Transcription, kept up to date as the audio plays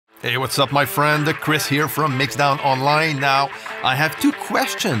Hey, what's up, my friend? Chris here from MIXDOWN Online. Now, I have two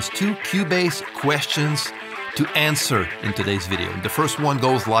Cubase questions to answer in today's video. The first one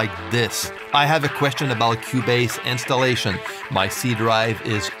goes like this. I have a question about Cubase installation. My C drive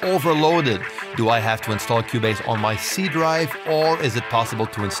is overloaded. Do I have to install Cubase on my C drive, or is it possible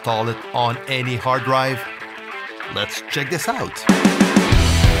to install it on any hard drive? Let's check this out.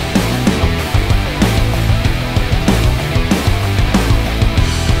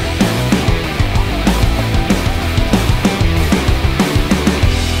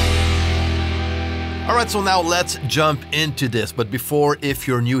 Alright, so now let's jump into this. But before, if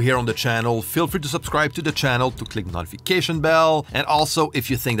you're new here on the channel, feel free to subscribe to the channel, to click the notification bell. And also,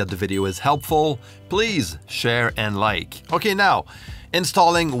 if you think that the video is helpful, please share and like. Okay, now,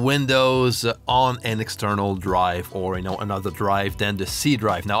 installing Windows on an external drive, or another drive than the C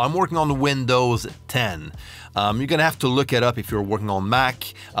drive. Now, I'm working on Windows 10. You're gonna have to look it up if you're working on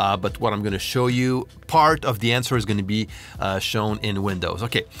Mac, but what I'm gonna show you, part of the answer is gonna be shown in Windows.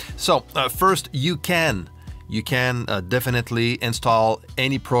 Okay, so first, you can definitely install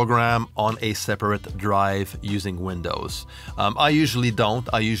any program on a separate drive using Windows. I usually don't.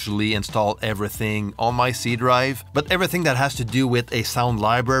 I usually install everything on my C drive, but everything that has to do with a sound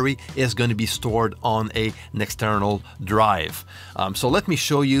library is going to be stored on an external drive. So let me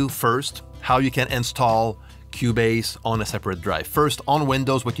show you first how you can install Cubase on a separate drive. First, on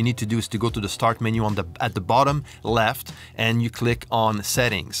Windows, what you need to do is to go to the Start menu at the bottom left, and you click on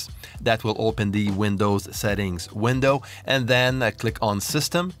Settings. That will open the Windows Settings window, and then click on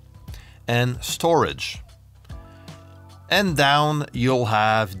System and Storage. And down, you'll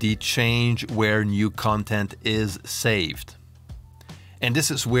have the change where new content is saved. And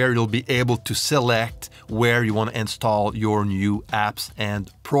this is where you'll be able to select where you want to install your new apps and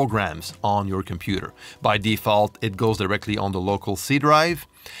programs on your computer. By default, it goes directly on the local C drive,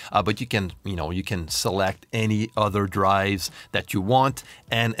 but you can select any other drives that you want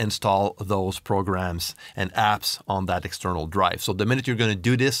and install those programs and apps on that external drive. So the minute you're going to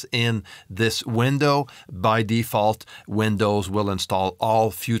do this in this window, by default, Windows will install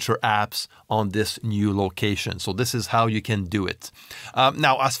all future apps on this new location. So this is how you can do it.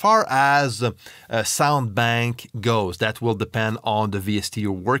 Now, as far as sound bank goes, that will depend on the VST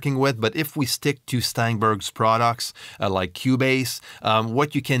you're working with. But if we stick to Steinberg's products like Cubase,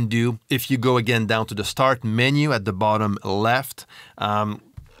 what you can do, if you go again down to the Start menu at the bottom left,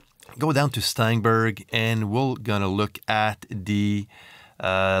 go down to Steinberg, and we're gonna look at the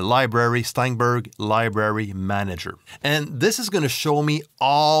Steinberg Library Manager. And this is going to show me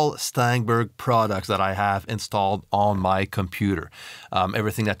all Steinberg products that I have installed on my computer.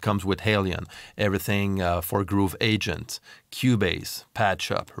 Everything that comes with Halion, everything for Groove Agent, Cubase,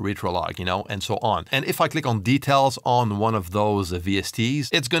 PatchUp, Retrolog, and so on. And if I click on Details on one of those VSTs,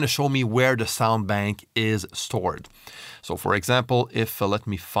 it's going to show me where the sound bank is stored. So for example, if let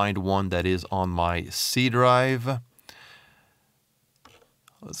me find one that is on my C drive.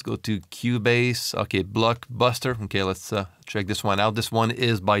 Let's go to Cubase. Okay, Blockbuster. Okay, let's check this one out. This one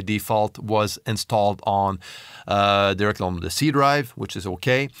is by default was installed on directly on the C drive, which is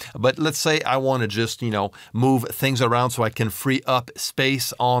okay. But let's say I want to just move things around so I can free up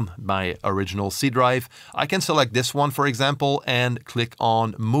space on my original C drive. I can select this one, for example, and click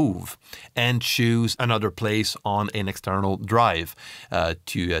on Move, and choose another place on an external drive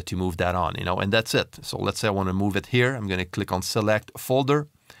to move that on. And that's it. So let's say I want to move it here. I'm going to click on Select Folder.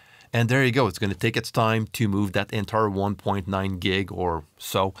 And there you go. It's going to take its time to move that entire 1.9 gig or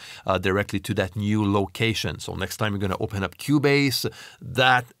so directly to that new location. So next time you're going to open up Cubase,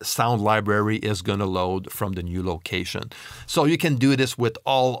 that sound library is going to load from the new location. So you can do this with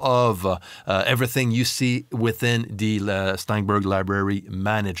all of everything you see within the Steinberg Library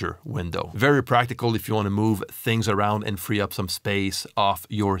Manager window. Very practical if you want to move things around and free up some space off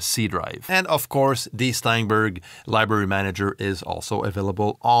your C drive. And of course, the Steinberg Library Manager is also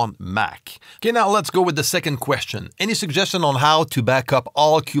available on Mac. Okay, now let's go with the second question. Any suggestion on how to back up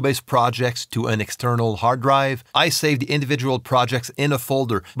all Cubase projects to an external hard drive? I save the individual projects in a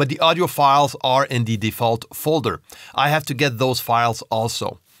folder, but the audio files are in the default folder. I have to get those files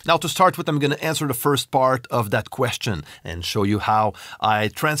also. Now, to start with, I'm going to answer the first part of that question and show you how I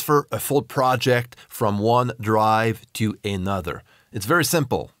transfer a full project from one drive to another. It's very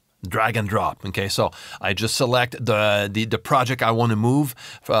simple. Drag and drop. Okay, so I just select the project I want to move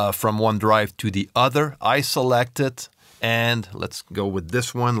from one drive to the other. I select it, and let's go with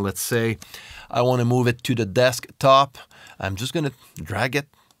this one. Let's say I want to move it to the desktop. I'm just going to drag it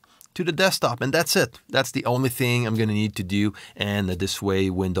to the desktop, and that's it. That's the only thing I'm going to need to do, and this way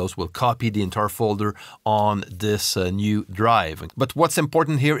Windows will copy the entire folder on this new drive. But what's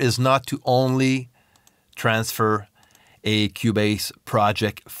important here is not to only transfer a Cubase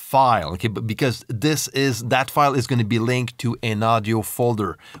project file, okay, but because that file is going to be linked to an audio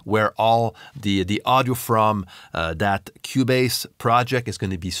folder where all the audio from that Cubase project is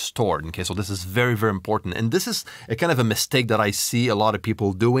going to be stored. Okay, so this is very, very important, and this is a kind of a mistake that I see a lot of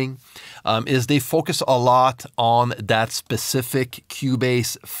people doing, is they focus a lot on that specific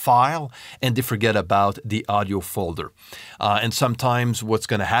Cubase file and they forget about the audio folder. And sometimes what's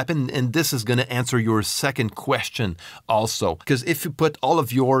going to happen, and this is going to answer your second question also, because if you put all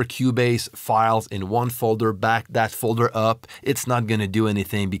of your Cubase files in one folder, back that folder up, it's not going to do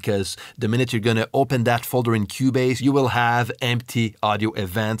anything, because the minute you're going to open that folder in Cubase, you will have empty audio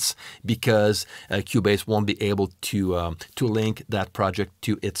events, because Cubase won't be able to link that project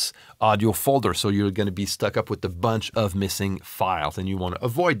to its audio folder. So you're going to be stuck up with a bunch of missing files, and you want to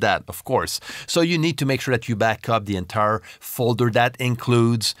avoid that, of course. So you need to make sure that you back up the entire folder that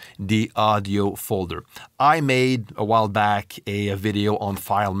includes the audio folder. I made a while back a video on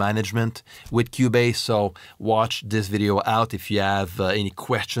file management with Cubase, so watch this video out if you have any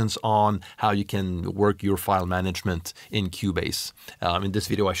questions on how you can work your file management in Cubase. In this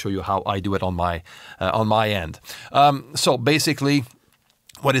video I show you how I do it on my end. So basically,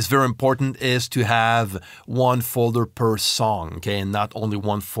 what is very important is to have one folder per song, okay, and not only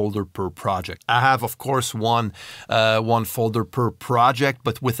one folder per project. I have, of course, one folder per project,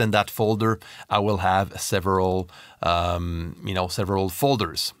 but within that folder, I will have several, several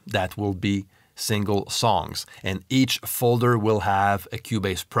folders that will be single songs, and each folder will have a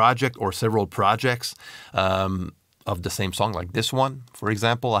Cubase project or several projects of the same song, like this one, for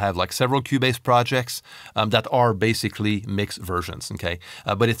example. I have like several Cubase projects that are basically mixed versions, okay?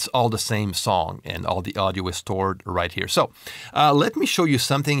 But it's all the same song, and all the audio is stored right here. So let me show you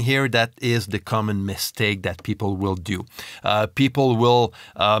something here that is the common mistake that people will do. People will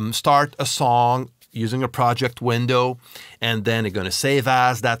start a song using a project window, and then they're going to save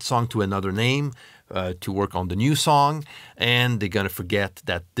as that song to another name to work on the new song, and they're going to forget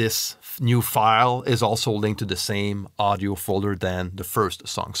that this new file is also linked to the same audio folder than the first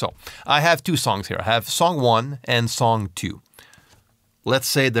song. So I have two songs here. I have song 1 and song 2. Let's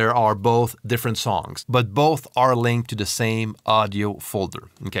say there are both different songs, but both are linked to the same audio folder,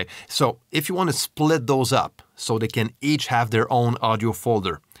 okay? So if you want to split those up so they can each have their own audio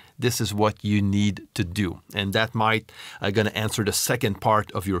folder, this is what you need to do. And that might going to answer the second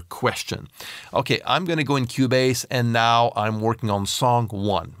part of your question. Okay, I'm going to go in Cubase, and now I'm working on song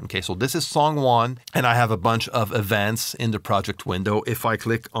 1. Okay, so this is song 1, and I have a bunch of events in the project window. If I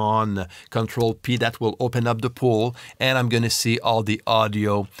click on Control P, that will open up the pool, and I'm going to see all the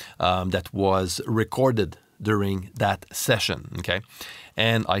audio that was recorded during that session. Okay,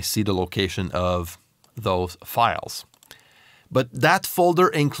 and I see the location of those files. But that folder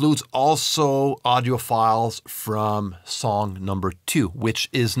includes also audio files from song number 2, which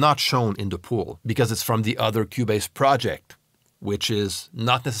is not shown in the pool because it's from the other Cubase project, which is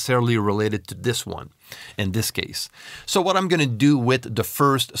not necessarily related to this one in this case. So what I'm going to do with the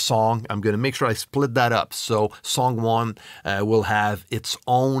first song, I'm going to make sure I split that up. So song 1 will have its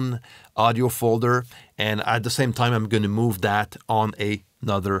own audio folder, and at the same time I'm going to move that on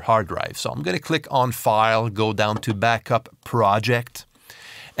another hard drive. So I'm going to click on File, go down to Backup Project,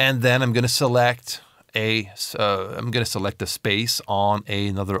 and then I'm going to select a space on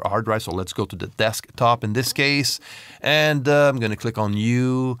another hard drive. So let's go to the desktop in this case, and I'm going to click on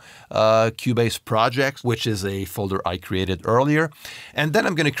New Cubase Project, which is a folder I created earlier, and then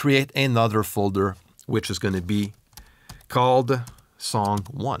I'm going to create another folder which is going to be called Song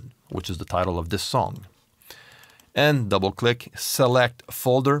 1, which is the title of this song. And double click, select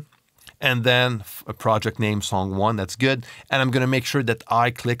folder, and then a project name song 1, that's good. And I'm going to make sure that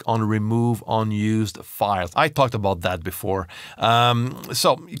I click on remove unused files. I talked about that before.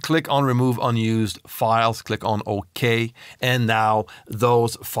 So you click on remove unused files, click on OK, and now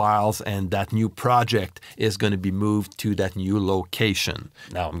those files and that new project is going to be moved to that new location.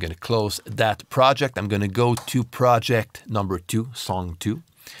 Now I'm going to close that project. I'm going to go to project number 2, song 2.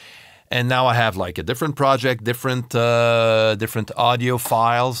 And now I have like a different project, different audio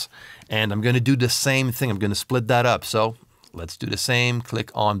files, and I'm going to do the same thing. I'm going to split that up. So let's do the same.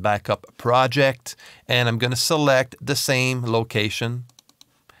 Click on Backup Project, and I'm going to select the same location,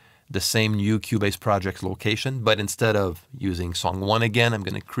 the same new Cubase project location, but instead of using song 1 again, I'm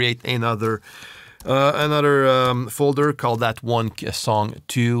going to create another folder, call that one song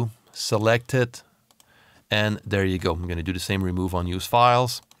 2, select it, and there you go. I'm going to do the same, remove unused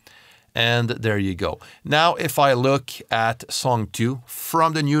files. And there you go. Now, if I look at song 2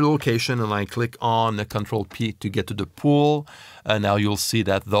 from the new location and I click on the Control P to get to the pool, now you'll see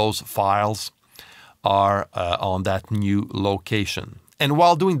that those files are on that new location. And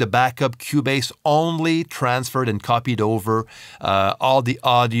while doing the backup, Cubase only transferred and copied over all the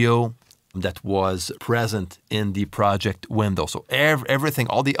audio that was present in the project window. So everything,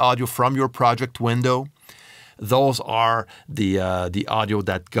 all the audio from your project window, those are the audio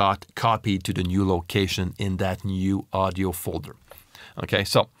that got copied to the new location in that new audio folder. Okay,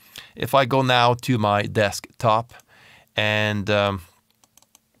 so if I go now to my desktop and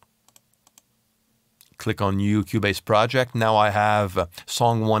click on New Cubase Project. Now I have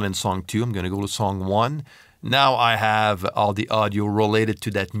Song 1 and Song 2. I'm going to go to Song 1. Now I have all the audio related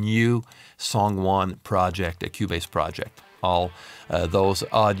to that new Song 1 project, the Cubase project. All those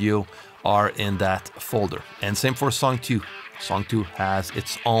audio are in that folder. And same for Song 2. Song 2 has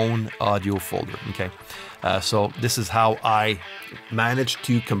its own audio folder. Okay, so this is how I managed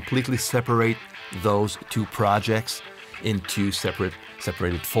to completely separate those two projects into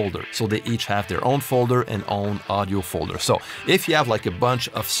separated folder. So they each have their own folder and own audio folder. So if you have like a bunch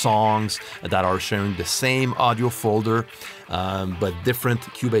of songs that are sharing the same audio folder, but different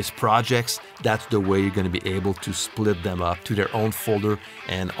Cubase projects, that's the way you're going to be able to split them up to their own folder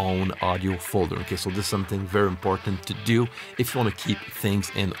and own audio folder. Okay, so this is something very important to do if you want to keep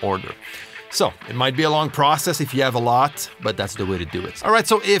things in order. So it might be a long process if you have a lot, but that's the way to do it. All right,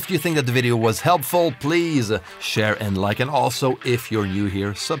 so if you think that the video was helpful, please share and like. And also, if you're new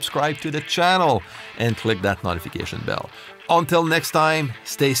here, subscribe to the channel and click that notification bell. Until next time,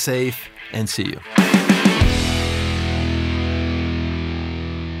 stay safe and see you.